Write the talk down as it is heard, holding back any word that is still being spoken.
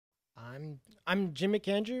I'm Jim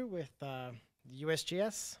McAndrew with the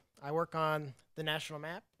USGS. I work on the National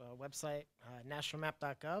Map website,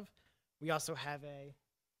 nationalmap.gov. We also have a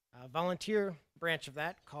volunteer branch of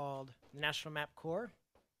that called the National Map Corps.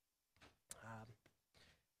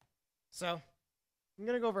 So I'm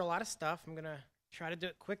going to go over a lot of stuff. I'm going to try to do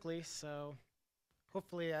it quickly, so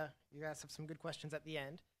hopefully you guys have some good questions at the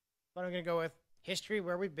end. But I'm going to go with history,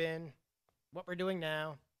 where we've been, what we're doing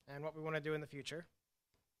now, and what we want to do in the future.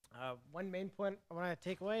 One main point I want to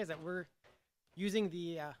take away is that we're using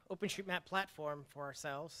the OpenStreetMap platform for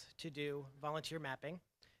ourselves to do volunteer mapping.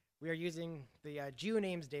 We are using the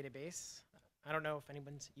GeoNames database. I don't know if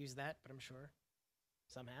anyone's used that, but I'm sure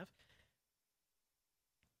some have.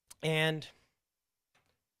 And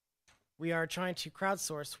we are trying to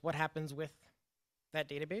crowdsource what happens with that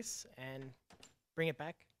database and bring it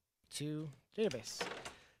back to the database.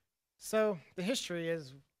 So the history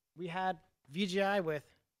is we had VGI with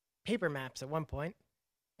paper maps at one point,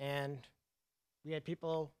 and we had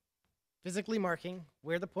people physically marking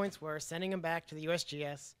where the points were, sending them back to the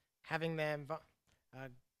USGS, having them go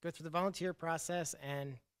through the volunteer process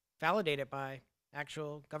and validate it by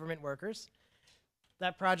actual government workers.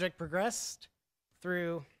 That project progressed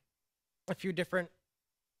through a few different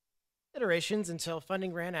iterations until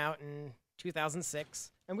funding ran out in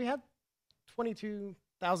 2006, and we had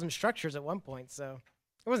 22,000 structures at one point, so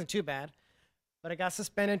it wasn't too bad. But it got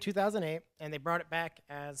suspended in 2008, and they brought it back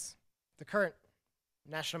as the current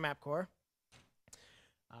National Map Corps.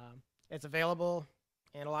 It's available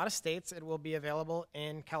in a lot of states. It will be available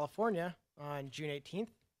in California on June 18th,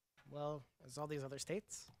 well, as all these other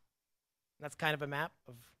states. And that's kind of a map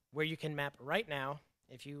of where you can map right now.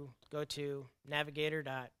 If you go to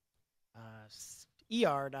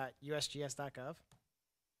navigator.er.usgs.gov,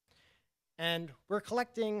 and we're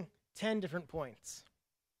collecting 10 different points.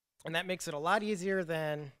 And that makes it a lot easier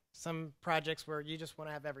than some projects where you just want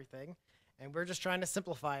to have everything. And we're just trying to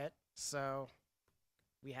simplify it, so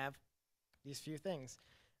we have these few things.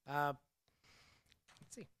 Let's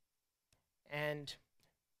see. And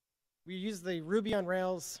we use the Ruby on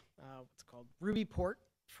Rails, what's called Ruby port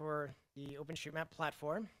for the OpenStreetMap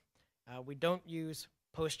platform. We don't use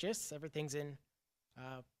PostGIS. Everything's in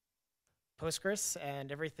Postgres,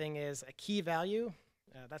 and everything is a key value.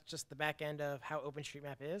 That's just the back end of how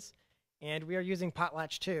OpenStreetMap is. And we are using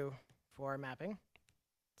Potlatch2 for our mapping.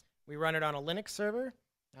 We run it on a Linux server.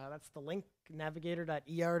 That's the link,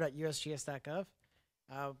 navigator.er.usgs.gov.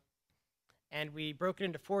 And we broke it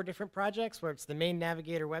into 4 different projects where it's the main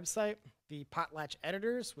Navigator website, the Potlatch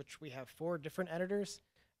editors, which we have 4 different editors,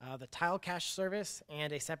 the tile cache service,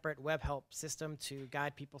 and a separate web help system to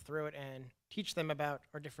guide people through it and teach them about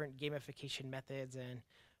our different gamification methods and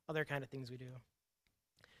other kind of things we do.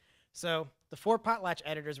 So the 4 Potlatch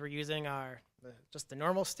editors we're using are just the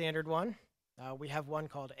normal standard one. We have one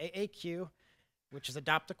called AAQ, which is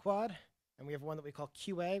Adopt a Quad, and we have one that we call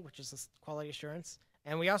QA, which is quality assurance.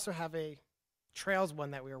 And we also have a Trails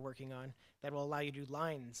one that we are working on that will allow you to do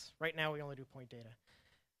lines. Right now we only do point data.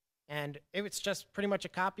 And it's just pretty much a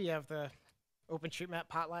copy of the OpenStreetMap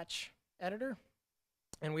Potlatch editor.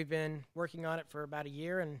 And we've been working on it for about a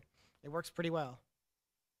year, and it works pretty well.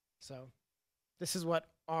 So this is what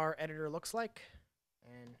our editor looks like,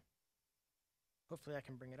 and hopefully I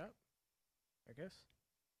can bring it up. There it goes.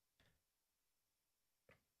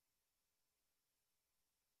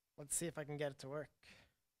 Let's see if I can get it to work.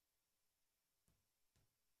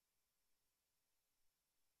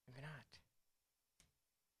 Maybe not.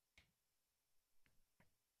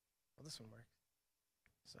 Well, this one works.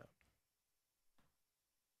 So.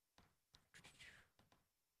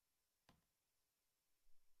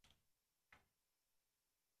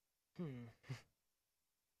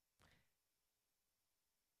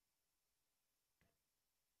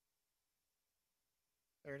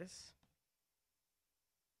 There it is.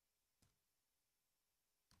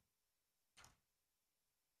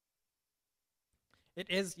 It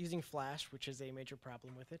is using Flash, which is a major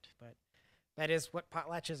problem with it, but that is what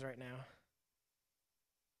Potlatch is right now.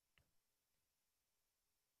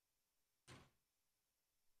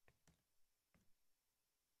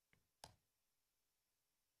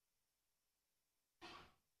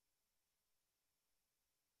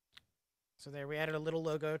 So there, we added a little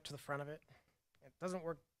logo to the front of it. It doesn't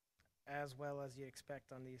work as well as you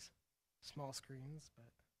expect on these small screens, but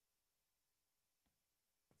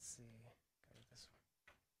let's see. Go to this one.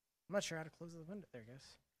 I'm not sure how to close the window. There it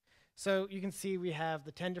goes. So you can see we have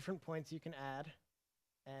the 10 different points you can add,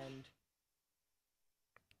 and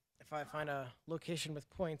if I find a location with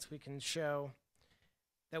points, we can show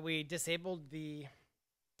that we disabled the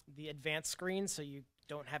advanced screen, so you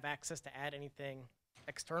don't have access to add anything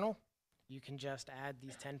external. you can just add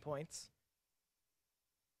these 10 points.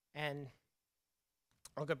 And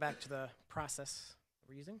I'll go back to the process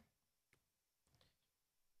we're using.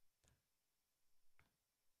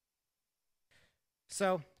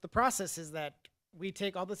 So the process is that we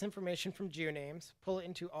take all this information from geonames, pull it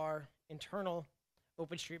into our internal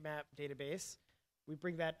OpenStreetMap database. We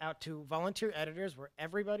bring that out to volunteer editors where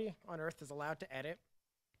everybody on Earth is allowed to edit.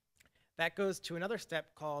 That goes to another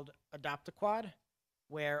step called Adopt a Quad,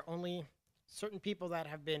 where only certain people that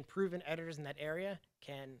have been proven editors in that area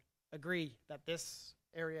can agree that this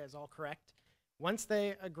area is all correct. Once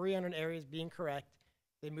they agree on an area as being correct,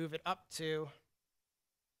 they move it up to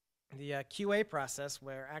the QA process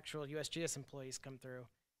where actual USGS employees come through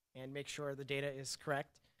and make sure the data is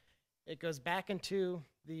correct. It goes back into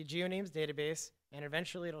the geonames database, and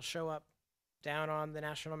eventually it'll show up down on the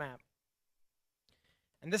national map.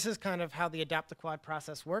 And this is kind of how the Adopt a Quad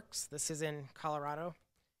process works. This is in Colorado,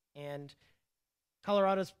 and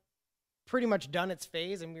Colorado's pretty much done its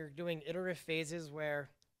phase, and we're doing iterative phases where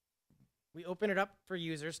we open it up for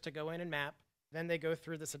users to go in and map. Then they go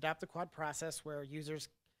through this Adopt a Quad process where users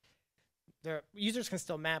can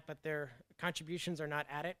still map, but their contributions are not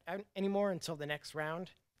added anymore until the next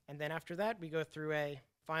round. And then after that, we go through QA,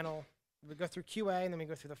 and then we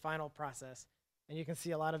go through the final process. And you can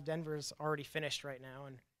see a lot of Denver's already finished right now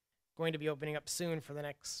and going to be opening up soon for the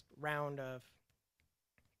next round of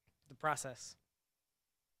the process.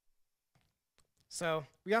 So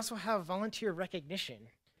we also have volunteer recognition.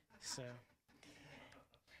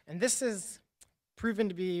 And this is proven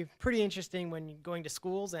to be pretty interesting when going to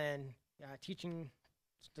schools and teaching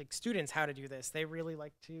students how to do this. They really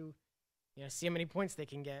like to see how many points they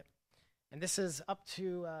can get. And this is up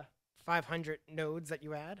to 500 nodes that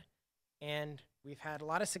you add. And we've had a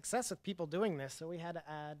lot of success with people doing this, so we had to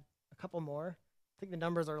add a couple more. I think the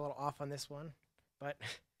numbers are a little off on this one, but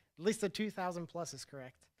at least the 2,000 plus is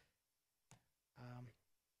correct.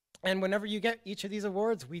 And whenever you get each of these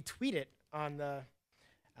awards, we tweet it on the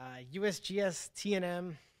USGS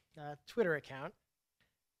TNM Twitter account.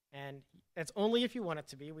 And it's only if you want it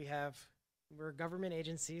to be. We're a government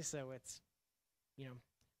agency, so it's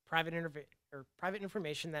private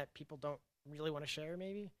information that people don't really want to share,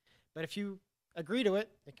 maybe. But if you agree to it,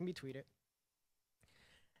 it can be tweeted.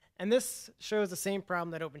 And this shows the same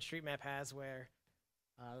problem that OpenStreetMap has, where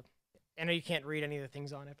I know you can't read any of the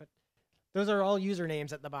things on it, but those are all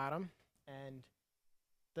usernames at the bottom. And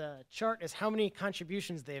the chart is how many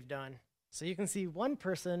contributions they've done. So you can see one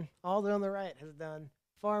person, all the way on the right, has done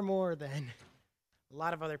far more than a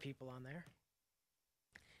lot of other people on there.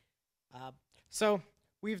 So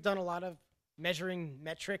we've done a lot of measuring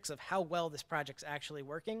metrics of how well this project's actually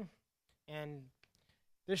working. And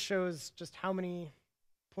this shows just how many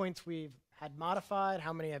points we've had modified,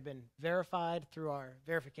 how many have been verified through our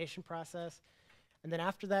verification process. And then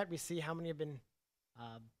after that, we see how many have been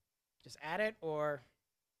just added or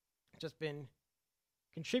just been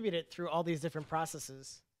contributed through all these different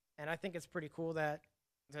processes. And I think it's pretty cool that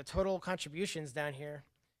the total contributions down here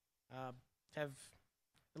have,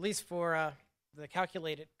 at least for the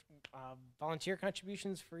calculated volunteer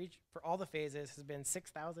contributions for all the phases, has been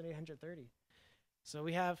 6,830. So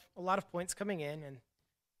we have a lot of points coming in, and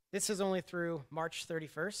this is only through March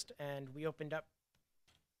 31st, and we opened up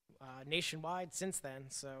nationwide since then.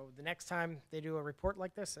 So the next time they do a report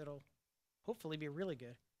like this, it'll hopefully be really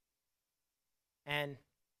good. And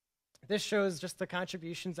this shows just the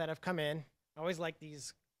contributions that have come in. I always like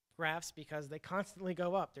these graphs because they constantly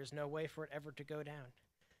go up. There's no way for it ever to go down.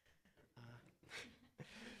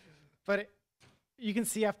 But you can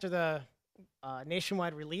see after the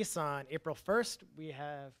nationwide release on April 1st, we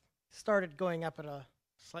have started going up at a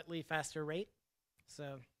slightly faster rate.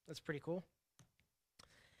 So that's pretty cool.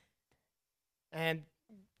 And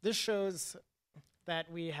this shows that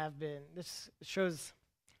this shows,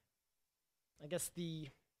 I guess, the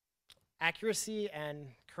accuracy and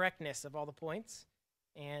correctness of all the points.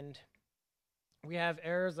 And we have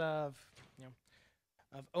errors of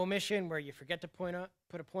omission, where you forget to put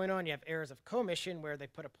a point on. You have errors of commission, where they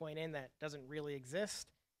put a point in that doesn't really exist.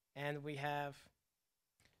 And we have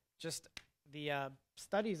just the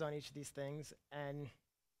studies on each of these things. And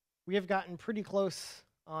we have gotten pretty close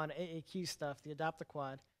on AAQ stuff, the Adopt a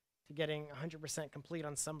Quad, to getting 100% complete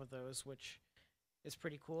on some of those, which is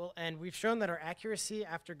pretty cool. And we've shown that our accuracy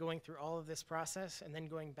after going through all of this process and then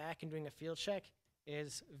going back and doing a field check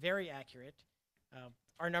is very accurate.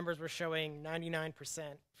 Our numbers were showing 99%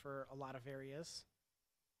 for a lot of areas.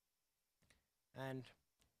 And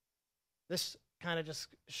this kind of just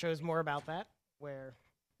shows more about that, where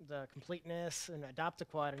the completeness and Adopt a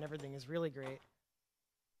Quad and everything is really great.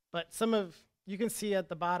 But you can see at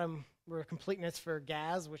the bottom, where completeness for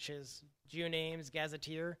GAZ, which is geonames,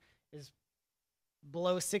 gazetteer, is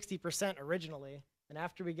below 60% originally. And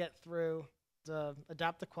after we get through the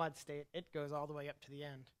adopt the quad state, it goes all the way up to the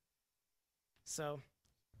end. So,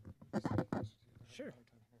 sure.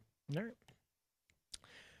 All right.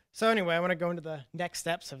 So anyway, I want to go into the next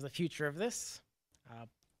steps of the future of this.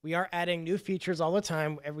 We are adding new features all the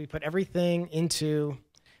time, and we put everything into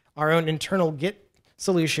our own internal Git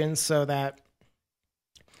solutions so that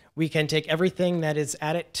we can take everything that is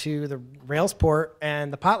added to the Rails port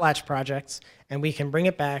and the Potlatch projects, and we can bring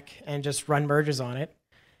it back and just run merges on it.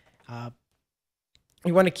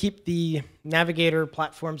 We want to keep the Navigator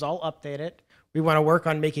platforms all updated. We want to work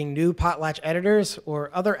on making new Potlatch editors or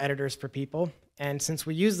other editors for people. And since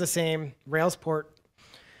we use the same Rails port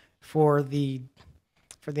for the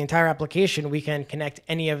entire application, we can connect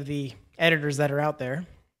any of the editors that are out there.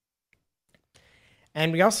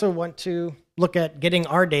 And we also want to look at getting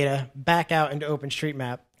our data back out into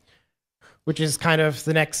OpenStreetMap, which is kind of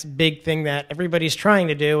the next big thing that everybody's trying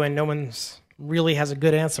to do and no one's really has a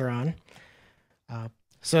good answer on.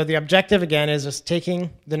 So the objective, again, is just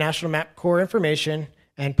taking the National Map Core information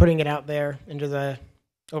and putting it out there into the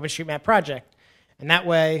OpenStreetMap project. And that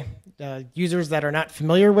way, users that are not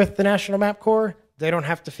familiar with the National Map Core, they don't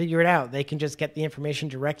have to figure it out. They can just get the information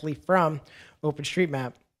directly from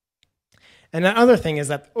OpenStreetMap. And the other thing is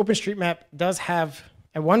that OpenStreetMap does have,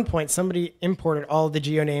 at one point, somebody imported all of the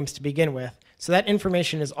geonames to begin with. So that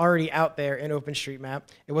information is already out there in OpenStreetMap.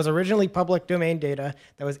 It was originally public domain data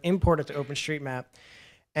that was imported to OpenStreetMap.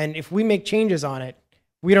 And if we make changes on it,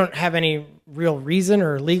 we don't have any real reason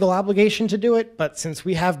or legal obligation to do it, but since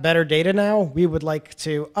we have better data now, we would like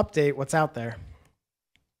to update what's out there.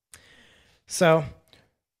 So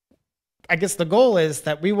I guess the goal is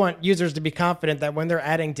that we want users to be confident that when they're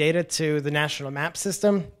adding data to the national map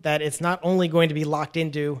system, that it's not only going to be locked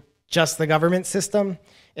into just the government system,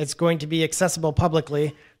 it's going to be accessible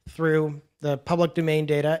publicly through the public domain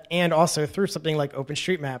data and also through something like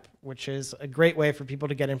OpenStreetMap, which is a great way for people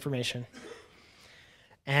to get information.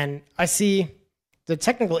 And I see the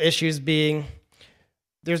technical issues being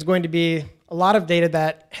there's going to be a lot of data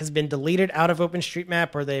that has been deleted out of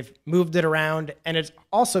OpenStreetMap or they've moved it around, and it's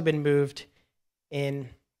also been moved in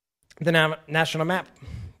the national map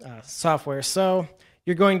software. So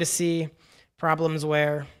you're going to see problems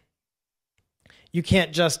where you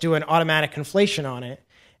can't just do an automatic conflation on it.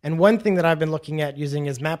 And one thing that I've been looking at using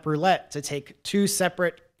is Map Roulette to take two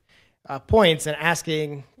separate points and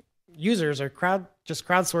asking users or just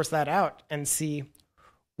crowdsource that out and see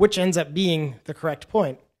which ends up being the correct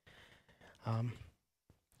point. And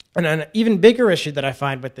an even bigger issue that I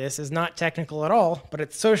find with this is not technical at all, but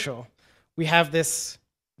it's social. We have this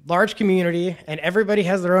large community, and everybody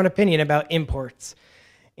has their own opinion about imports.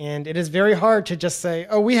 And it is very hard to just say,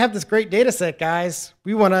 oh, we have this great data set, guys.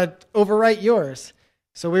 We want to overwrite yours.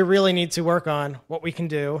 So we really need to work on what we can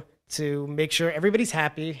do to make sure everybody's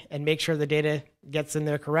happy and make sure the data gets in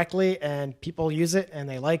there correctly and people use it and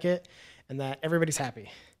they like it and that everybody's happy.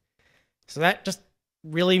 So that just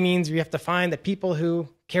really means we have to find the people who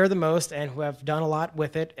care the most and who have done a lot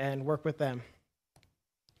with it and work with them.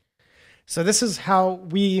 So this is how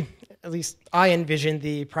we, at least I envision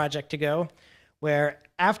the project to go, where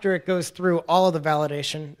after it goes through all of the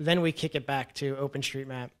validation, then we kick it back to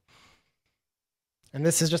OpenStreetMap. And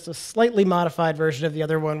this is just a slightly modified version of the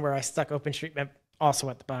other one where I stuck OpenStreetMap also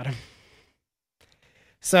at the bottom.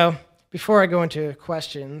 So before I go into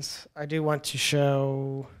questions, I do want to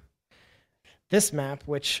show this map,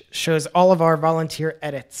 which shows all of our volunteer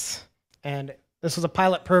edits. And this was a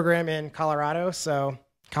pilot program in Colorado, so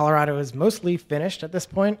Colorado is mostly finished at this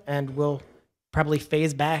point and will probably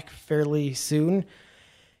phase back fairly soon.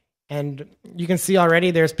 And you can see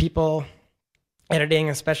already there's people editing,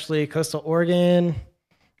 especially Coastal Oregon,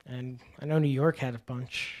 and I know New York had a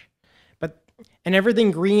bunch. And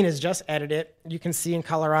everything green is just edited. You can see in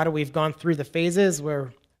Colorado we've gone through the phases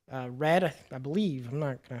where red, I believe, I'm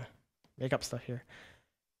not going to make up stuff here.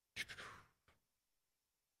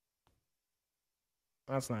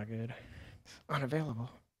 That's not good. It's unavailable.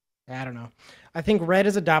 I don't know. I think red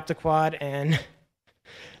is adopt a quad, and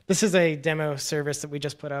this is a demo service that we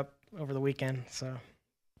just put up over the weekend. So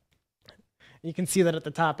you can see that at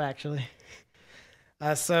the top, actually.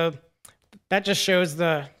 So that just shows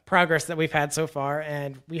the progress that we've had so far,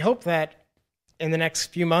 and we hope that in the next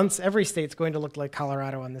few months, every state's going to look like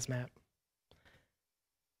Colorado on this map.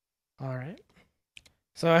 All right.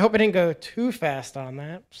 So I hope I didn't go too fast on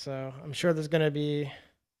that. So I'm sure there's going to be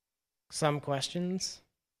some questions.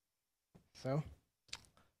 So,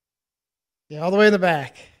 yeah, all the way in the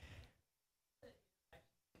back.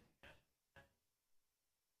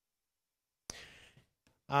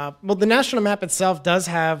 Well, the national map itself does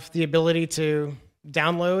have the ability to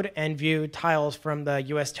download and view tiles from the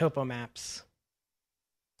US topo maps.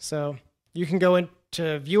 So you can go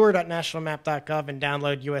into viewer.nationalmap.gov and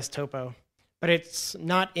download US topo, but it's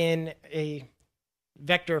not in a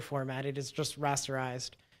vector format. It is just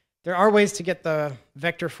rasterized. There are ways to get the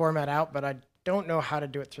vector format out, but I don't know how to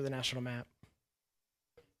do it through the national map.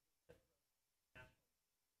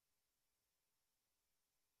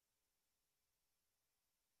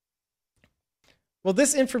 Well,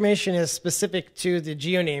 this information is specific to the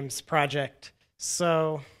GeoNames project.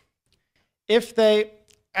 So I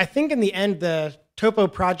think in the end, the Topo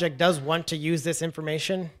project does want to use this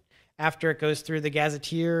information after it goes through the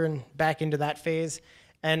gazetteer and back into that phase.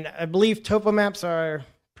 And I believe topo maps are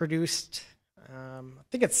produced, I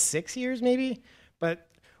think it's 6 years maybe, but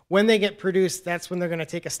when they get produced, that's when they're going to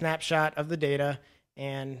take a snapshot of the data,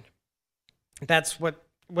 and that's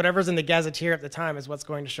whatever's in the gazetteer at the time is what's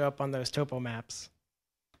going to show up on those topo maps.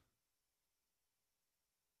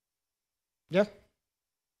 Yeah.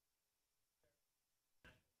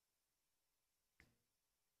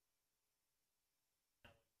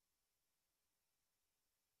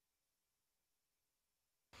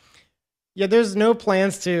 Yeah, there's no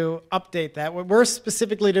plans to update that. What we're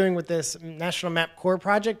specifically doing with this National Map Core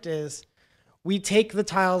project is we take the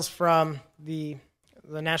tiles from the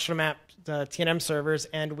National Map, the TNM servers,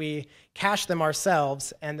 and we cache them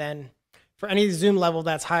ourselves. And then for any zoom level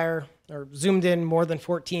that's higher or zoomed in more than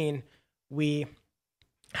 14, we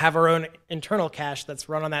have our own internal cache that's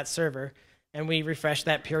run on that server. And we refresh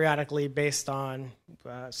that periodically based on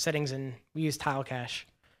settings, and we use tile cache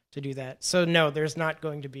to do that. So no, there's not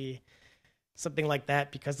going to be something like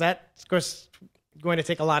that, because that's going to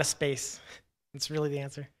take a lot of space. That's really the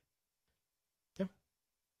answer. Yeah.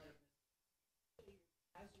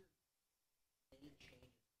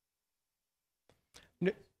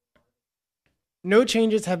 No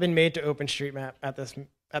changes have been made to OpenStreetMap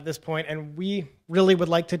at this point, and we really would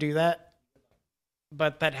like to do that,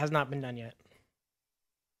 but that has not been done yet.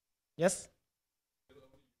 Yes?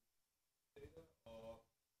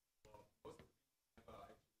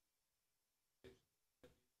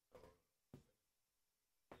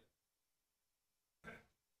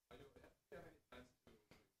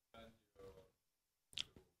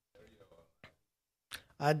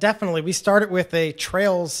 Definitely. We started with a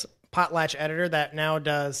Trails potlatch editor that now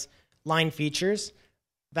does line features.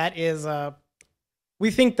 That is,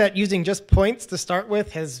 we think that using just points to start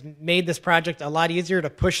with has made this project a lot easier to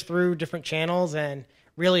push through different channels and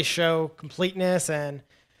really show completeness, and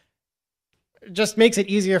just makes it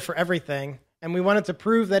easier for everything. And we wanted to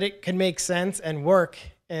prove that it can make sense and work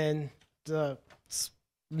in the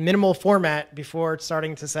minimal format before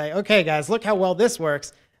starting to say, okay, guys, look how well this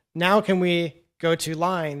works. Now can we go to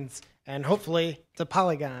lines and hopefully to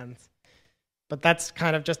polygons? But that's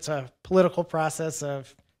kind of just a political process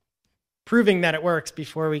of proving that it works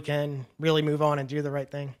before we can really move on and do the right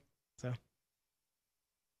thing. So,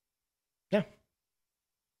 yeah.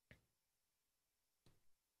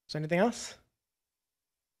 So anything else?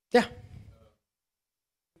 Yeah.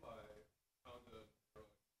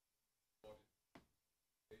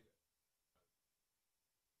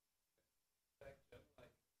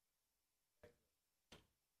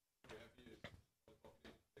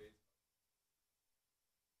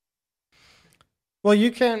 Well,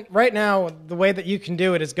 you can, right now, the way that you can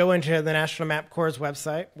do it is go into the National Map Corps'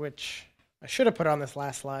 website, which I should have put on this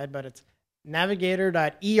last slide, but it's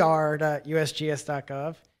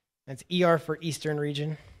navigator.er.usgs.gov. That's ER for Eastern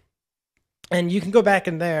Region. And you can go back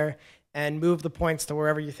in there and move the points to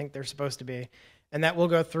wherever you think they're supposed to be. And that will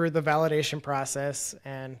go through the validation process.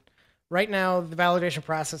 And right now, the validation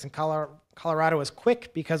process in Colorado is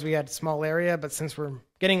quick because we had a small area, but since we're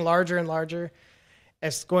getting larger and larger,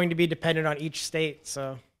 it's going to be dependent on each state.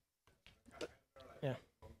 So, yeah.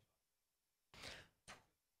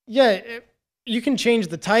 Yeah, you can change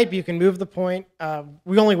the type. You can move the point.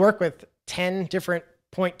 We only work with 10 different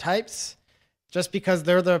point types just because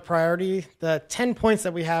they're the priority. The 10 points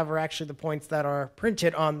that we have are actually the points that are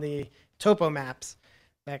printed on the topo maps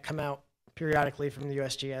that come out periodically from the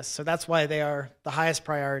USGS. So that's why they are the highest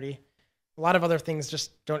priority. A lot of other things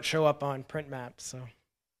just don't show up on print maps. So.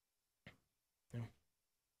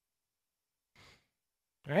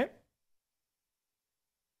 All right.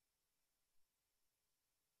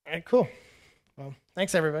 All right, cool. Well,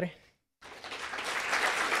 thanks, everybody.